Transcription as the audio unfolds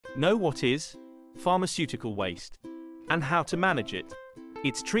Know what is pharmaceutical waste and how to manage it,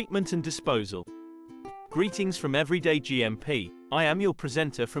 its treatment and disposal. Greetings from Everyday GMP. I am your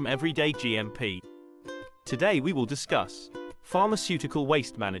presenter from Everyday GMP. Today we will discuss pharmaceutical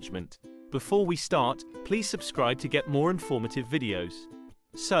waste management. Before we start, please subscribe to get more informative videos.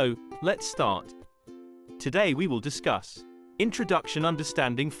 So, let's start. Today we will discuss Introduction,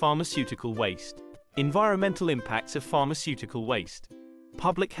 understanding pharmaceutical waste, environmental impacts of pharmaceutical waste,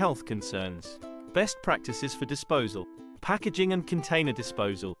 public health concerns, best practices for disposal, packaging and container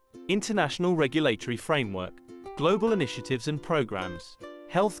disposal, international regulatory framework, global initiatives and programs,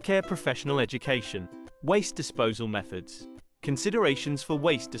 healthcare professional education, waste disposal methods, considerations for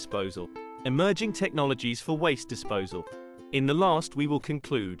waste disposal, emerging technologies for waste disposal. In the last we will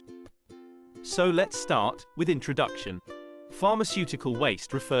conclude. So let's start with introduction. Pharmaceutical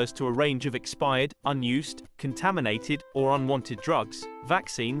waste refers to a range of expired, unused, contaminated, or unwanted drugs,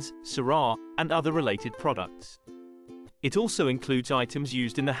 vaccines, sera, and other related products. It also includes items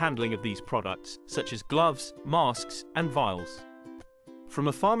used in the handling of these products, such as gloves, masks, and vials. From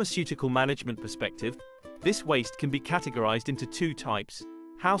a pharmaceutical management perspective, this waste can be categorized into two types: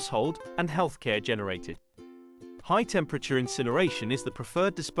 household and healthcare generated. High-temperature incineration is the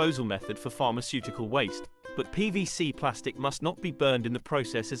preferred disposal method for pharmaceutical waste, but PVC plastic must not be burned in the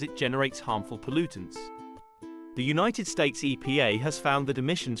process as it generates harmful pollutants. The United States EPA has found that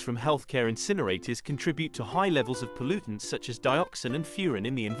emissions from healthcare incinerators contribute to high levels of pollutants such as dioxin and furan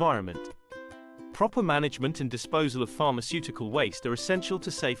in the environment. Proper management and disposal of pharmaceutical waste are essential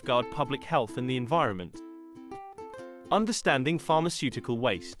to safeguard public health and the environment. Understanding pharmaceutical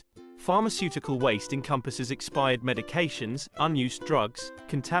waste. Pharmaceutical waste encompasses expired medications, unused drugs,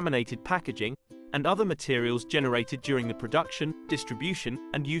 contaminated packaging, and other materials generated during the production, distribution,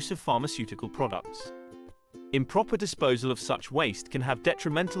 and use of pharmaceutical products. Improper disposal of such waste can have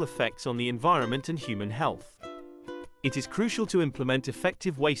detrimental effects on the environment and human health. It is crucial to implement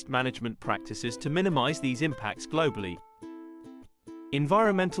effective waste management practices to minimize these impacts globally.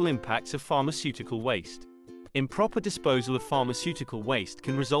 Environmental impacts of pharmaceutical waste. Improper disposal of pharmaceutical waste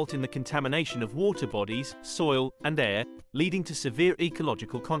can result in the contamination of water bodies, soil, and air, leading to severe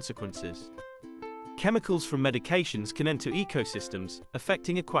ecological consequences. Chemicals from medications can enter ecosystems,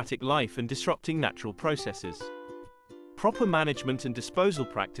 affecting aquatic life and disrupting natural processes. Proper management and disposal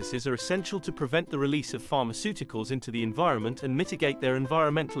practices are essential to prevent the release of pharmaceuticals into the environment and mitigate their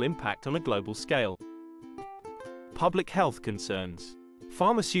environmental impact on a global scale. Public health concerns.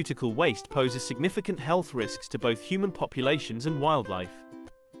 Pharmaceutical waste poses significant health risks to both human populations and wildlife.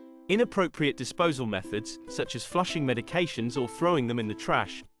 Inappropriate disposal methods, such as flushing medications or throwing them in the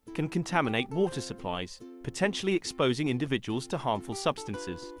trash, can contaminate water supplies, potentially exposing individuals to harmful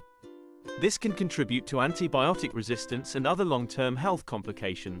substances. This can contribute to antibiotic resistance and other long-term health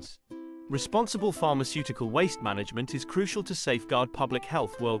complications. Responsible pharmaceutical waste management is crucial to safeguard public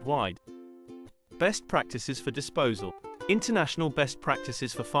health worldwide. Best practices for disposal. International best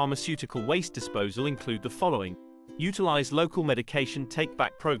practices for pharmaceutical waste disposal include the following: utilize local medication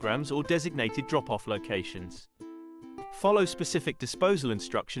take-back programs or designated drop-off locations. Follow specific disposal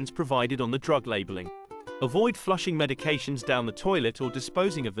instructions provided on the drug labeling. Avoid flushing medications down the toilet or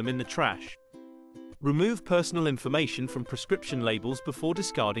disposing of them in the trash. Remove personal information from prescription labels before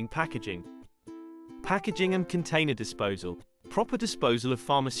discarding packaging. Packaging and container disposal. Proper disposal of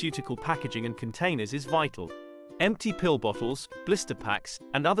pharmaceutical packaging and containers is vital. Empty pill bottles, blister packs,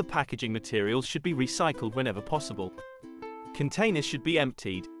 and other packaging materials should be recycled whenever possible. Containers should be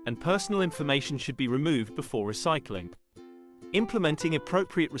emptied, and personal information should be removed before recycling. Implementing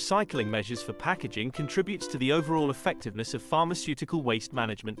appropriate recycling measures for packaging contributes to the overall effectiveness of pharmaceutical waste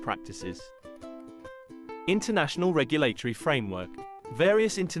management practices. International regulatory framework.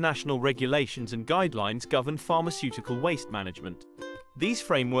 Various international regulations and guidelines govern pharmaceutical waste management. These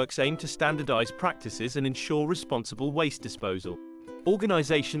frameworks aim to standardize practices and ensure responsible waste disposal.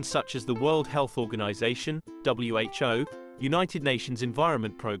 Organizations such as the World Health Organization, WHO, United Nations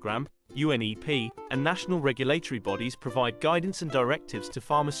Environment Programme, UNEP, and national regulatory bodies provide guidance and directives to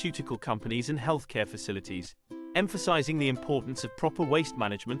pharmaceutical companies and healthcare facilities, emphasizing the importance of proper waste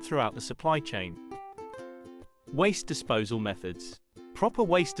management throughout the supply chain. Waste disposal methods. Proper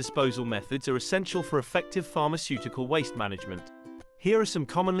waste disposal methods are essential for effective pharmaceutical waste management. Here are some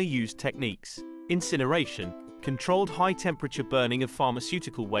commonly used techniques. Incineration, controlled high-temperature burning of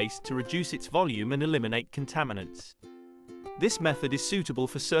pharmaceutical waste to reduce its volume and eliminate contaminants. This method is suitable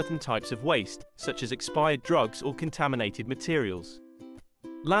for certain types of waste, such as expired drugs or contaminated materials.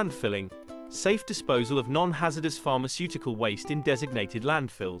 Landfilling, safe disposal of non-hazardous pharmaceutical waste in designated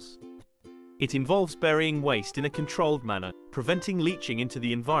landfills. It involves burying waste in a controlled manner, preventing leaching into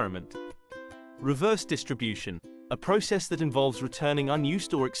the environment. Reverse distribution, a process that involves returning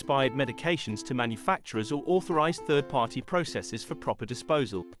unused or expired medications to manufacturers or authorized third-party processors for proper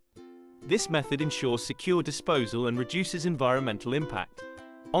disposal. This method ensures secure disposal and reduces environmental impact.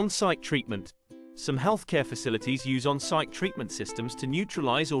 On-site treatment. Some healthcare facilities use on-site treatment systems to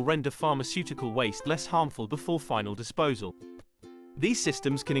neutralize or render pharmaceutical waste less harmful before final disposal. These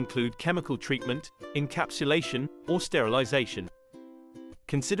systems can include chemical treatment, encapsulation, or sterilization.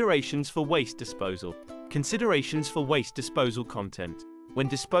 Considerations for waste disposal. Considerations for waste disposal content. When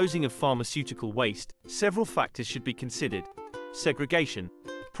disposing of pharmaceutical waste, several factors should be considered. Segregation.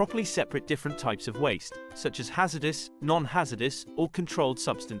 Properly separate different types of waste, such as hazardous, non-hazardous, or controlled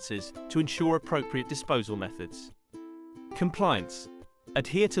substances, to ensure appropriate disposal methods. Compliance.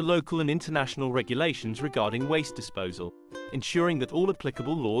 Adhere to local and international regulations regarding waste disposal, ensuring that all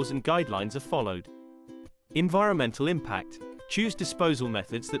applicable laws and guidelines are followed. Environmental impact. Choose disposal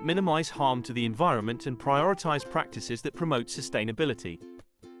methods that minimize harm to the environment and prioritize practices that promote sustainability.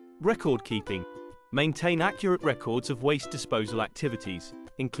 Record keeping. Maintain accurate records of waste disposal activities,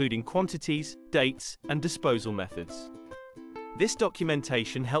 including quantities, dates, and disposal methods. This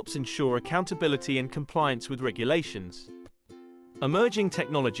documentation helps ensure accountability and compliance with regulations. Emerging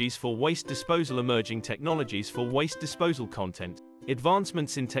technologies for waste disposal. Emerging technologies for waste disposal content.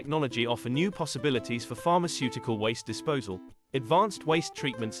 Advancements in technology offer new possibilities for pharmaceutical waste disposal. Advanced waste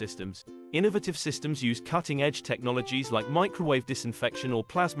treatment systems. Innovative systems use cutting-edge technologies like microwave disinfection or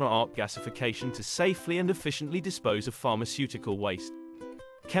plasma arc gasification to safely and efficiently dispose of pharmaceutical waste.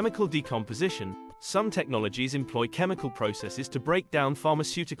 Chemical decomposition. Some technologies employ chemical processes to break down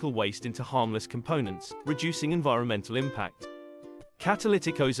pharmaceutical waste into harmless components, reducing environmental impact.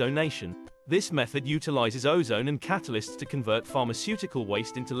 Catalytic ozonation. This method utilizes ozone and catalysts to convert pharmaceutical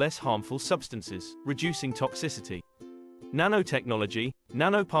waste into less harmful substances, reducing toxicity. Nanotechnology.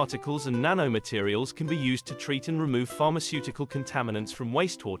 Nanoparticles and nanomaterials can be used to treat and remove pharmaceutical contaminants from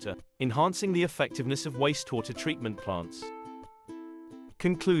wastewater, enhancing the effectiveness of wastewater treatment plants.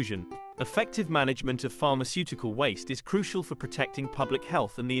 Conclusion. Effective management of pharmaceutical waste is crucial for protecting public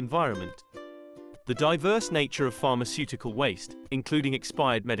health and the environment. The diverse nature of pharmaceutical waste, including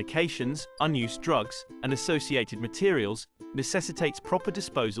expired medications, unused drugs, and associated materials, necessitates proper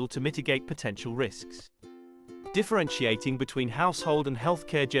disposal to mitigate potential risks. Differentiating between household and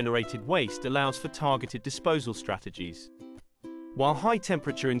healthcare-generated waste allows for targeted disposal strategies. While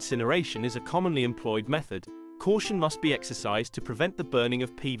high-temperature incineration is a commonly employed method, caution must be exercised to prevent the burning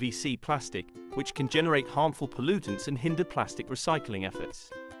of PVC plastic, which can generate harmful pollutants and hinder plastic recycling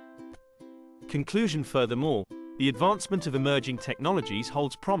efforts. Conclusion. Furthermore, the advancement of emerging technologies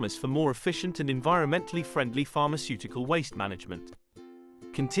holds promise for more efficient and environmentally friendly pharmaceutical waste management.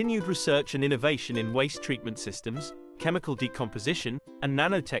 Continued research and innovation in waste treatment systems, chemical decomposition, and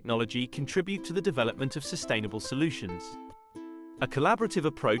nanotechnology contribute to the development of sustainable solutions. A collaborative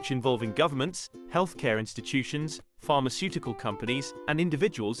approach involving governments, healthcare institutions, pharmaceutical companies, and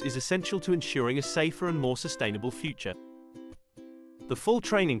individuals is essential to ensuring a safer and more sustainable future. The full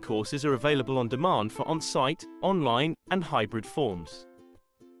training courses are available on demand for on-site, online, and hybrid forms.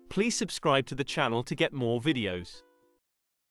 Please subscribe to the channel to get more videos.